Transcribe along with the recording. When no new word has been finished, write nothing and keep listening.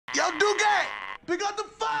Yo, Duque! Pick up the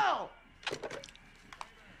phone!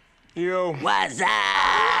 Yo. What's up?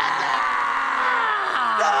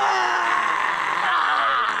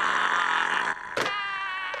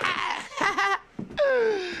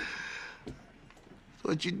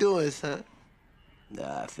 What you doing, son?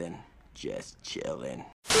 Nothing. Just chilling.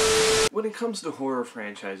 When it comes to horror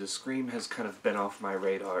franchises, Scream has kind of been off my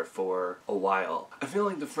radar for a while. I feel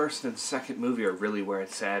like the first and second movie are really where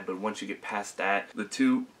it's at, but once you get past that, the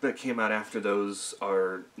two that came out after those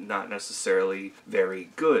are not necessarily very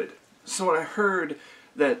good. So when I heard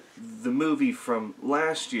that the movie from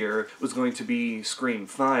last year was going to be Scream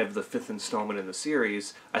 5, the 5th installment in the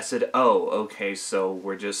series, I said, oh, okay, so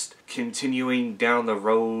we're just continuing down the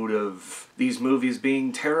road of these movies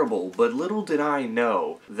being terrible. But little did I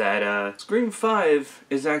know that Scream 5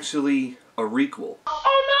 is actually a requel.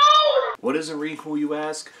 Oh no! What is a requel, you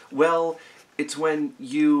ask? Well, it's when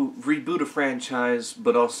you reboot a franchise,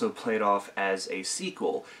 but also play it off as a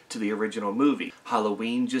sequel to the original movie.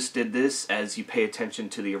 Halloween just did this, as you pay attention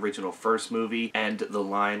to the original first movie and the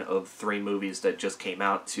line of 3 movies that just came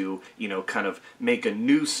out to, you know, kind of make a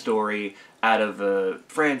new story out of a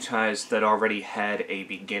franchise that already had a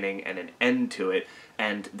beginning and an end to it.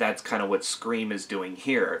 And that's kind of what Scream is doing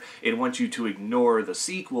here. It wants you to ignore the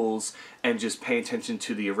sequels and just pay attention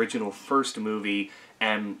to the original first movie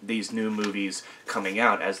and these new movies coming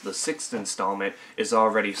out, as the 6th installment is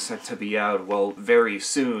already set to be out, well, very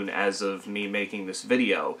soon as of me making this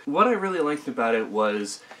video. What I really liked about it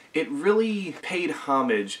was it really paid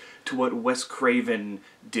homage to what Wes Craven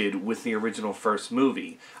did with the original first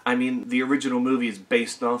movie. I mean, the original movie is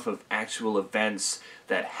based off of actual events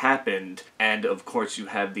that happened, and of course you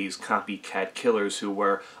have these copycat killers who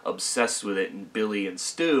were obsessed with it, and Billy and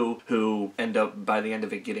Stu, who end up, by the end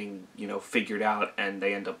of it, getting, you know, figured out, and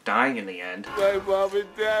they end up dying in the end. My mom and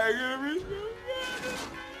dad are gonna be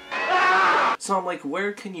So I'm like,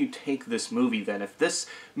 where can you take this movie then? If this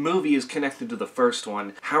movie is connected to the first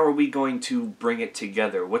one, how are we going to bring it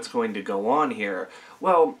together? What's going to go on here?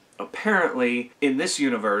 Well, apparently, in this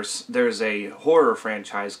universe, there's a horror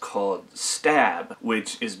franchise called Stab,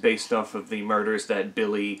 which is based off of the murders that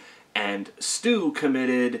Billy and Stu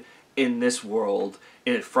committed in this world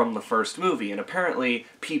from the first movie. And apparently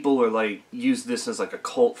people are like, use this as like a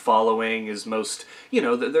cult following, as most, you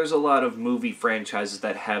know, there's a lot of movie franchises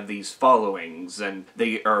that have these followings, and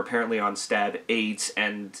they are apparently on Stab 8,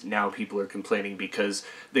 and now people are complaining because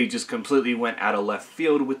they just completely went out of left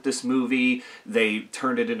field with this movie. They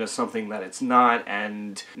turned it into something that it's not,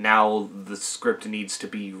 and now the script needs to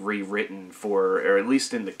be rewritten or at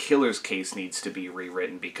least in the killer's case needs to be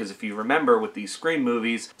rewritten, because if you remember with these Scream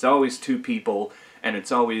movies, it's always 2 people, and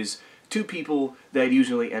it's always 2 people that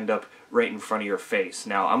usually end up right in front of your face.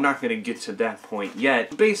 Now, I'm not going to get to that point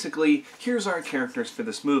yet. Basically, here's our characters for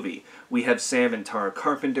this movie. We have Sam and Tara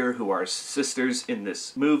Carpenter, who are sisters in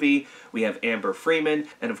this movie. We have Amber Freeman,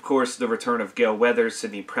 and of course, the return of Gale Weathers,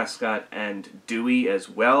 Sidney Prescott, and Dewey as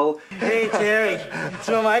well. Hey, Terry,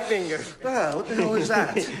 smell my finger. Ah, what the hell is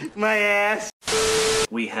that? My ass.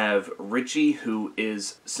 We have Richie, who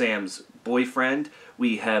is Sam's boyfriend.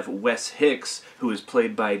 We have Wes Hicks, who is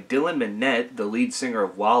played by Dylan Minnette, the lead singer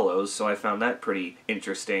of Wallows, so I found that pretty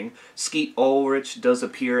interesting. Skeet Ulrich does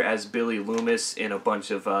appear as Billy Loomis in a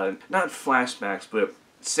bunch of, not flashbacks, but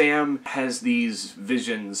Sam has these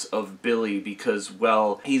visions of Billy because,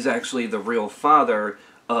 well, he's actually the real father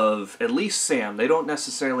of at least Sam. They don't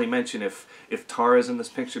necessarily mention if Tara's in this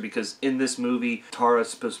picture, because in this movie, Tara's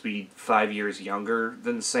supposed to be 5 years younger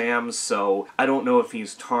than Sam, so I don't know if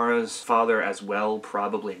he's Tara's father as well,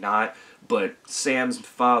 probably not. But Sam's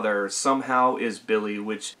father somehow is Billy,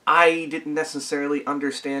 which I didn't necessarily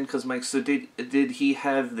understand, because Mike, so did he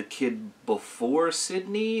have the kid before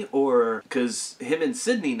Sydney? Or, because him and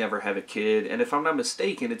Sydney never have a kid, and if I'm not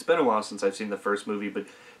mistaken, it's been a while since I've seen the first movie, but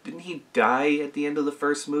didn't he die at the end of the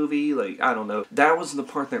first movie? Like, I don't know. That was the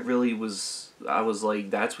part that really was, I was like,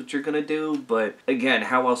 that's what you're gonna do? But again,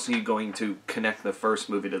 how else are you going to connect the first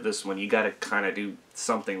movie to this one? You gotta kind of do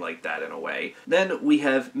something like that in a way. Then we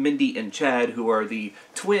have Mindy and Chad, who are the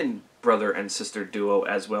twin brother and sister duo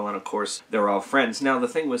as well, and of course they're all friends. Now the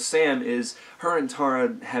thing with Sam is her and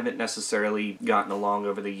Tara haven't necessarily gotten along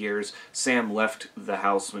over the years. Sam left the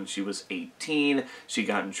house when she was 18, she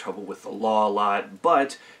got in trouble with the law a lot,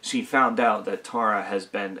 but she found out that Tara has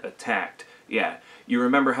been attacked. Yeah, you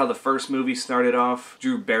remember how the first movie started off?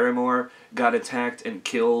 Drew Barrymore got attacked and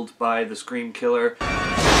killed by the Scream Killer.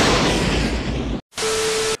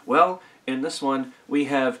 Well, in this one we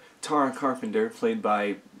have Tara Carpenter, played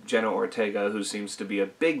by Jenna Ortega, who seems to be a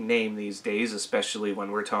big name these days, especially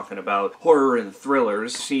when we're talking about horror and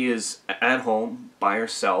thrillers. She is at home by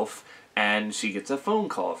herself, and she gets a phone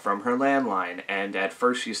call from her landline, and at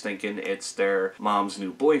first she's thinking it's their mom's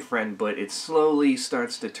new boyfriend, but it slowly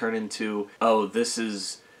starts to turn into, oh, this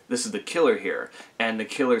is the killer here. And the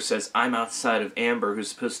killer says, I'm outside of Amber, who's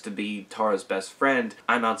supposed to be Tara's best friend.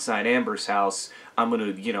 I'm outside Amber's house. I'm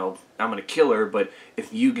gonna kill her, but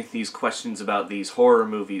if you get these questions about these horror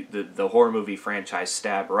movie, the horror movie franchise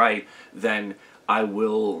Stab right, then I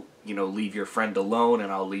will, leave your friend alone,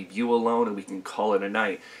 and I'll leave you alone, and we can call it a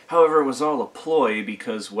night. However, it was all a ploy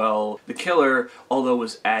because, well, the killer, although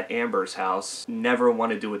was at Amber's house, never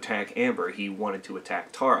wanted to attack Amber. He wanted to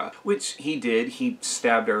attack Tara, which he did. He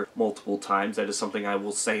stabbed her multiple times. That is something I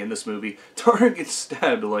will say in this movie. Tara gets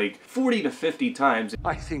stabbed like 40 to 50 times.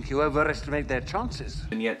 I think you overestimate their chances.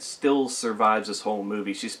 And yet still survives this whole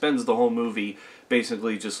movie. She spends the whole movie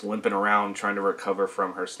basically just limping around trying to recover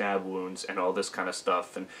from her stab wounds and all this kind of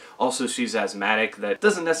stuff. And also she's asthmatic. That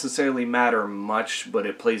doesn't necessarily matter much, but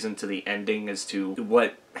it plays into the ending as to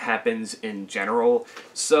what happens in general.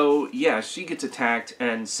 So yeah, she gets attacked,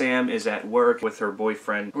 and Sam is at work with her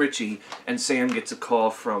boyfriend Richie, and Sam gets a call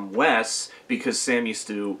from Wes because Sam used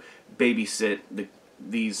to babysit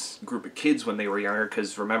these group of kids when they were younger,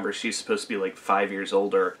 because remember, she's supposed to be like 5 years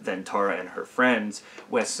older than Tara and her friends.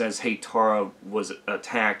 Wes says, hey, Tara was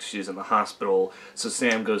attacked, she's in the hospital, so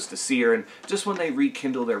Sam goes to see her, and just when they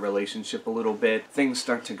rekindle their relationship a little bit, things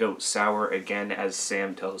start to go sour again as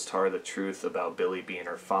Sam tells Tara the truth about Billy being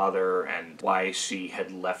her father and why she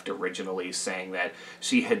had left originally, saying that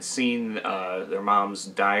she had seen their mom's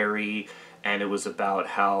diary, and it was about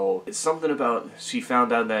how, it's something about, she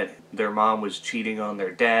found out that their mom was cheating on their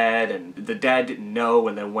dad, and the dad didn't know,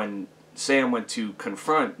 and then when Sam went to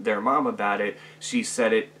confront their mom about it, she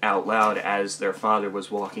said it out loud as their father was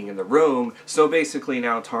walking in the room. So basically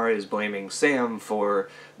now Tara is blaming Sam for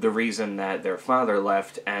the reason that their father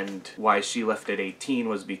left, and why she left at 18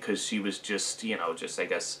 was because she was just, I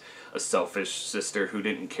guess, a selfish sister who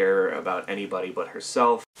didn't care about anybody but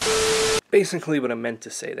herself. Basically what I meant to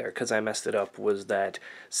say there, because I messed it up, was that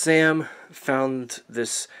Sam found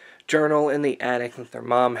this journal in the attic that their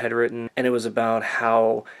mom had written, and it was about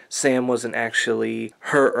how Sam wasn't actually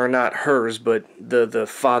her, or not hers, but the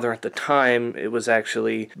father at the time. It was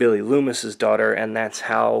actually Billy Loomis's daughter, and that's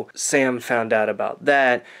how Sam found out about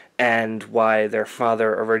that, and why their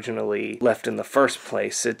father originally left in the first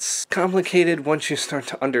place. It's complicated once you start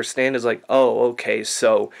to understand. It's like, oh, okay,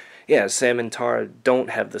 so yeah, Sam and Tara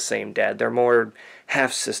don't have the same dad. They're more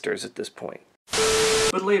half-sisters at this point.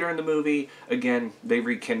 But later in the movie, again, they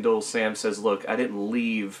rekindle. Sam says, look, I didn't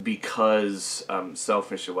leave because I'm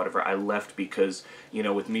selfish or whatever. I left because,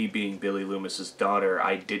 with me being Billy Loomis's daughter,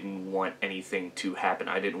 I didn't want anything to happen.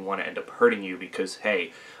 I didn't want to end up hurting you because,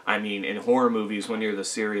 hey, I mean, in horror movies, when you're the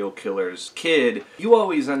serial killer's kid, you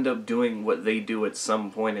always end up doing what they do at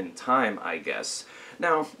some point in time, I guess.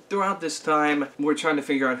 Now, throughout this time, we're trying to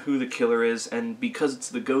figure out who the killer is, and because it's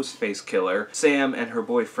the Ghostface killer, Sam and her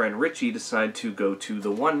boyfriend Richie decide to go to the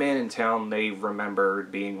one man in town they remember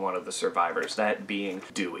being one of the survivors, that being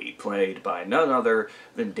Dewey, played by none other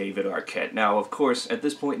than David Arquette. Now, of course, at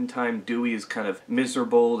this point in time, Dewey is kind of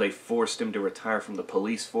miserable. They forced him to retire from the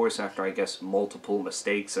police force after, I guess, multiple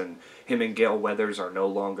mistakes, and him and Gail Weathers are no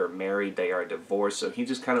longer married. They are divorced, so he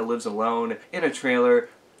just kind of lives alone in a trailer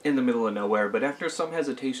in the middle of nowhere. But after some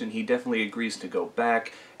hesitation, he definitely agrees to go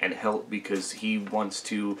back and help because he wants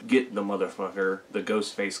to get the motherfucker, the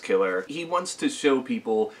Ghostface killer. He wants to show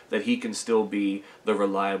people that he can still be the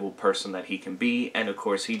reliable person that he can be, and of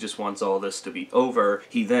course he just wants all this to be over.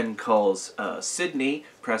 He then calls Sidney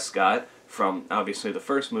Prescott from obviously the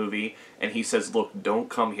first movie, and he says, look, don't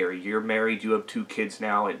come here. You're married, you have 2 kids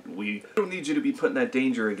now, and we don't need you to be put in that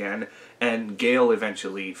danger again. And Gail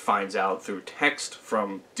eventually finds out through text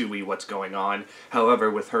from Dewey what's going on. However,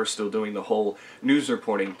 with her still doing the whole news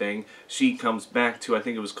reporting thing, she comes back to, I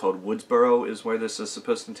think it was called Woodsboro is where this is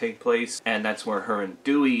supposed to take place, and that's where her and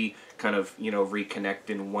Dewey kind of, reconnect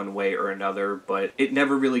in one way or another, but it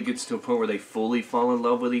never really gets to a point where they fully fall in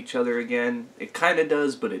love with each other again. It kind of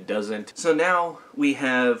does, but it doesn't. So now we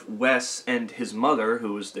have Wes and his mother,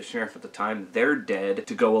 who was the sheriff at the time. They're dead,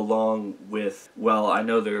 to go along with, well, I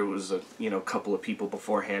know there was a couple of people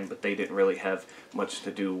beforehand, but they didn't really have much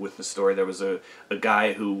to do with the story. There was a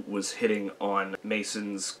guy who was hitting on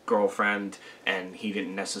Mason's girlfriend, and he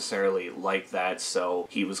didn't necessarily like that, so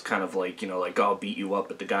he was kind of like, like, oh, I'll beat you up,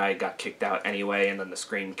 but the guy got kicked out anyway, and then the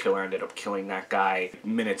Scream killer ended up killing that guy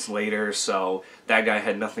minutes later, so that guy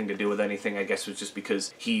had nothing to do with anything. I guess it was just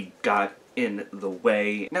because he got in the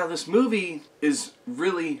way. Now this movie is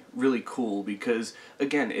really, really cool because,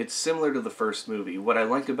 again, it's similar to the first movie. What I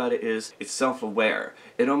like about it is it's self-aware.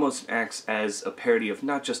 It almost acts as a parody of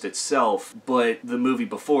not just itself, but the movie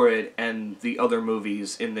before it and the other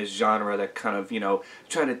movies in this genre that kind of, you know,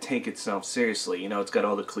 try to take itself seriously. You know, it's got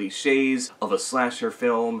all the cliches of a slasher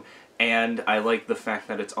film, and I like the fact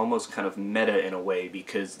that it's almost kind of meta in a way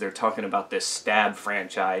because they're talking about this Stab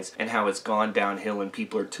franchise and how it's gone downhill and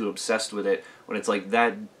people are too obsessed with it, when it's like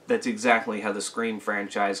that's exactly how the Scream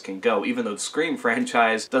franchise can go. Even though the Scream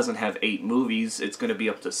franchise doesn't have 8 movies, it's going to be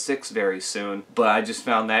up to 6 very soon. But I just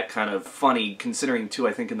found that kind of funny, considering too,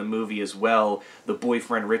 I think in the movie as well, the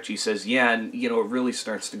boyfriend Richie says, yeah, and you know, it really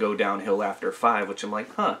starts to go downhill after 5, which I'm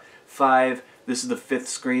like, huh, 5... This is the 5th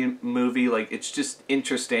Scream movie. Like, it's just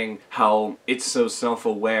interesting how it's so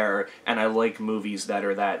self-aware, and I like movies that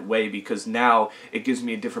are that way because now it gives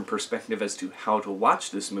me a different perspective as to how to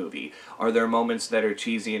watch this movie. Are there moments that are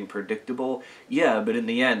cheesy and predictable? Yeah, but in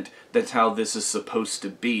the end, that's how this is supposed to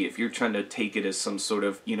be. If you're trying to take it as some sort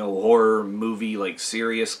of, you know, horror movie, like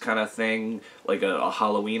serious kind of thing, like a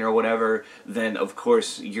Halloween or whatever, then of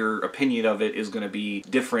course your opinion of it is going to be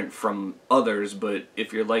different from others. But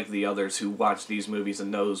if you're like the others who watch these movies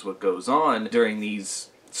and knows what goes on during these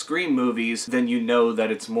Scream movies, then you know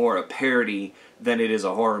that it's more a parody than it is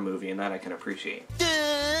a horror movie, and that I can appreciate.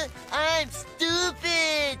 Duh, I'm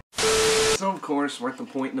stupid! So of course, we're at the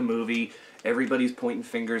point in the movie, everybody's pointing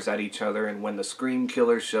fingers at each other, and when the Scream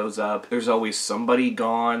killer shows up, there's always somebody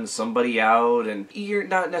gone, somebody out, and you're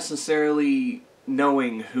not necessarily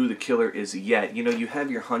knowing who the killer is yet. You know, you have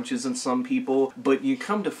your hunches in some people, but you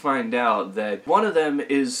come to find out that one of them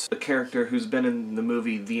is a character who's been in the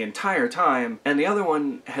movie the entire time, and the other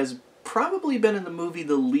one has probably been in the movie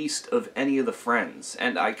the least of any of the friends.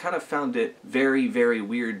 And I kind of found it very, very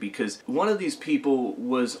weird because one of these people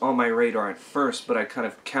was on my radar at first, but I kind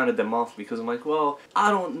of counted them off because I'm like, well, I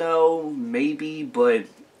don't know, maybe, but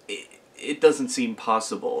it doesn't seem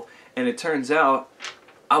possible. And it turns out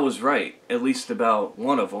I was right, at least about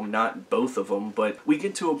one of them, not both of them, but we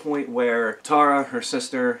get to a point where Tara, her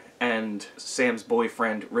sister, and Sam's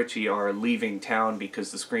boyfriend, Richie, are leaving town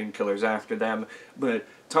because the Scream killer's after them, but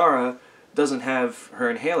Tara doesn't have her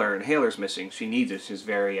inhaler. Her inhaler's missing. She needs it. She's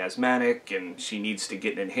very asthmatic, and she needs to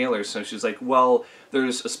get an inhaler, so she's like, well,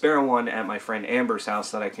 there's a spare one at my friend Amber's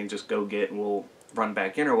house that I can just go get, and we'll run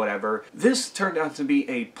back in or whatever. This turned out to be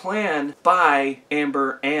a plan by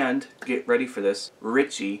Amber and, get ready for this,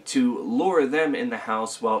 Richie, to lure them in the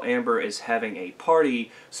house while Amber is having a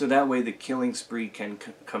party, so that way the killing spree can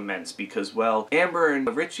commence, because, well, Amber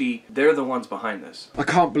and Richie, they're the ones behind this. I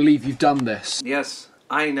can't believe you've done this. Yes,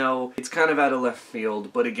 I know, it's kind of out of left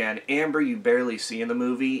field, but again, Amber you barely see in the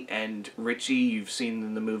movie, and Richie you've seen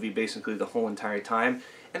in the movie basically the whole entire time.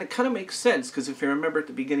 And it kind of makes sense, because if you remember at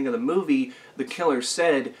the beginning of the movie, the killer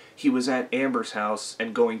said he was at Amber's house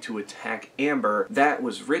and going to attack Amber. That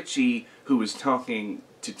was Richie who was talking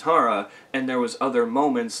to Tara, and there was other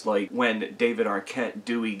moments like when David Arquette,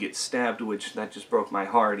 Dewey, gets stabbed, which that just broke my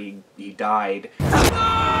heart. He died.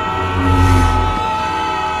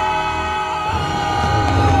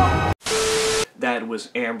 That was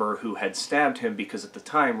Amber who had stabbed him, because at the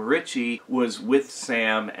time Richie was with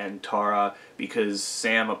Sam and Tara because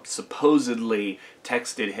Sam supposedly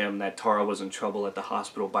texted him that Tara was in trouble at the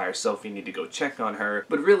hospital by herself, he needed to go check on her.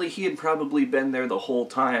 But really he had probably been there the whole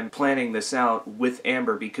time planning this out with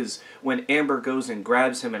Amber, because when Amber goes and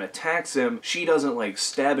grabs him and attacks him, she doesn't like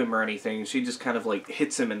stab him or anything, she just kind of like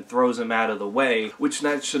hits him and throws him out of the way, which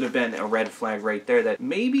that should have been a red flag right there, that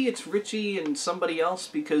maybe it's Richie and somebody else,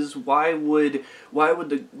 because why would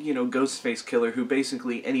the, you know, Ghostface killer, who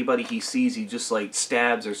basically anybody he sees he just like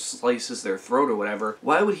stabs or slices their throat or whatever,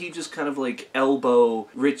 why would he just kind of like elbow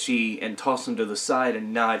Richie and toss him to the side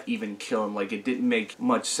and not even kill him? Like, it didn't make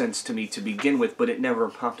much sense to me to begin with, but it never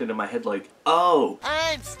popped into my head like, oh,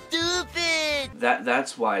 I'm stupid!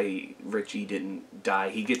 That's why Richie didn't die.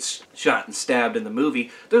 He gets shot and stabbed in the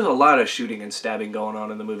movie. There's a lot of shooting and stabbing going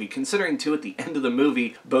on in the movie, considering too at the end of the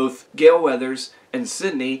movie, both Gale Weathers and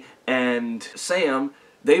Sydney and Sam,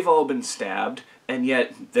 they've all been stabbed, and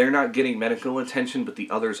yet they're not getting medical attention, but the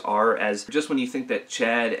others are, as just when you think that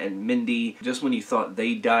Chad and Mindy, just when you thought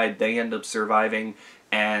they died, they end up surviving,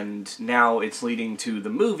 and now it's leading to the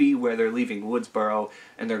movie where they're leaving Woodsboro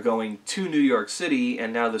and they're going to New York City,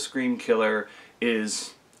 and now the Scream killer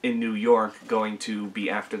is in New York going to be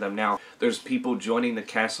after them now. There's people joining the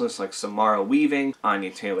cast list like Samara Weaving,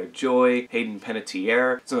 Anya Taylor-Joy, Hayden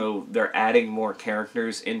Panettiere, so they're adding more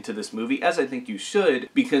characters into this movie, as I think you should,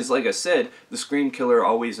 because like I said, the Scream killer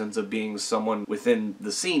always ends up being someone within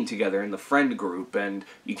the scene together in the friend group, and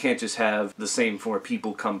you can't just have the same 4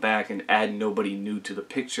 people come back and add nobody new to the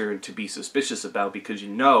picture to be suspicious about, because you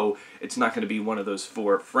know it's not going to be one of those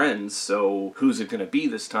 4 friends. So who's it going to be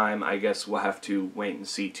this time? I guess we'll have to wait and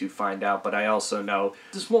see to find out, but I also know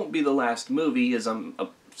this won't be the last movie, as I'm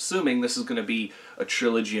assuming this is going to be a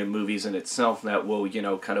trilogy of movies in itself that will, you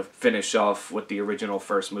know, kind of finish off what the original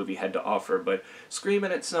first movie had to offer. But Scream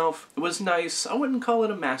in itself, it was nice. I wouldn't call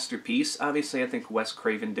it a masterpiece. Obviously, I think Wes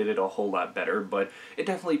Craven did it a whole lot better, but it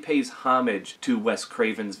definitely pays homage to Wes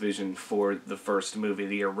Craven's vision for the first movie,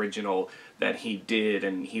 the original that he did,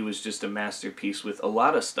 and he was just a masterpiece with a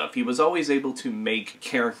lot of stuff. He was always able to make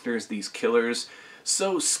characters, these killers,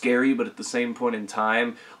 so scary, but at the same point in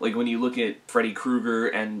time, like when you look at Freddy Krueger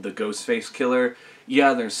and the Ghostface killer,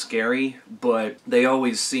 yeah, they're scary, but they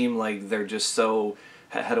always seem like they're just so,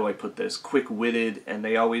 how do I put this, quick-witted, and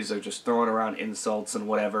they always are just throwing around insults and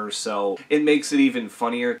whatever, so it makes it even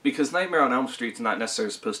funnier, because Nightmare on Elm Street's not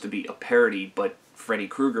necessarily supposed to be a parody, but Freddy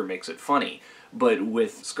Krueger makes it funny. But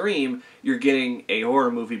with Scream, you're getting a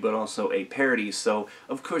horror movie, but also a parody, so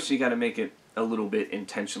of course you gotta make it a little bit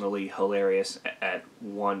intentionally hilarious at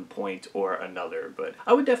one point or another. But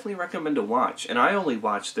I would definitely recommend a watch, and I only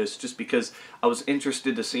watched this just because I was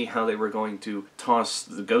interested to see how they were going to toss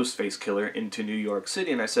the Ghostface killer into New York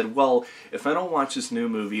City, and I said, well, if I don't watch this new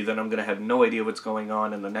movie, then I'm going to have no idea what's going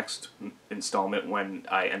on in the next installment when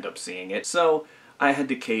I end up seeing it. So I had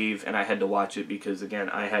to cave and I had to watch it because, again,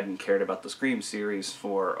 I hadn't cared about the Scream series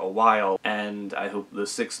for a while, and I hope the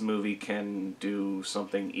 6th movie can do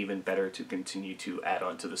something even better to continue to add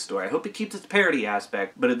on to the story. I hope it keeps its parody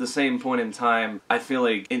aspect, but at the same point in time, I feel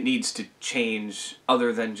like it needs to change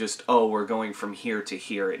other than just, oh, we're going from here to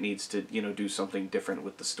here. It needs to, you know, do something different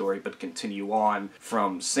with the story, but continue on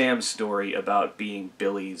from Sam's story about being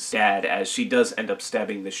Billy's dad, as she does end up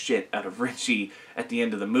stabbing the shit out of Richie at the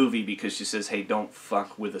end of the movie because she says, hey, don't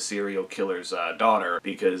fuck with a serial killer's daughter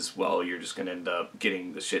because, well, you're just gonna end up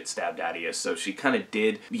getting the shit stabbed out of you. So she kind of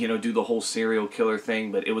did, you know, do the whole serial killer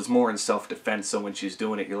thing, but it was more in self-defense, so when she's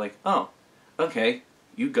doing it, you're like, oh, okay,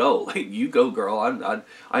 you go. Like, you go, girl.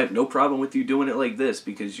 I have no problem with you doing it like this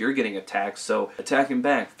because you're getting attacked, so attack him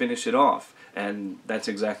back, finish it off. And that's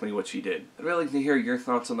exactly what she did. I'd really like to hear your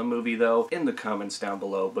thoughts on the movie, though, in the comments down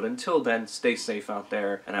below. But until then, stay safe out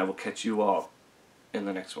there, and I will catch you all in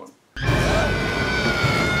the next one.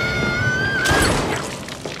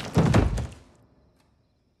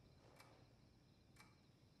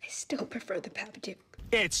 I still prefer the Babadook.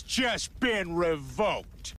 It's just been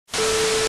revoked.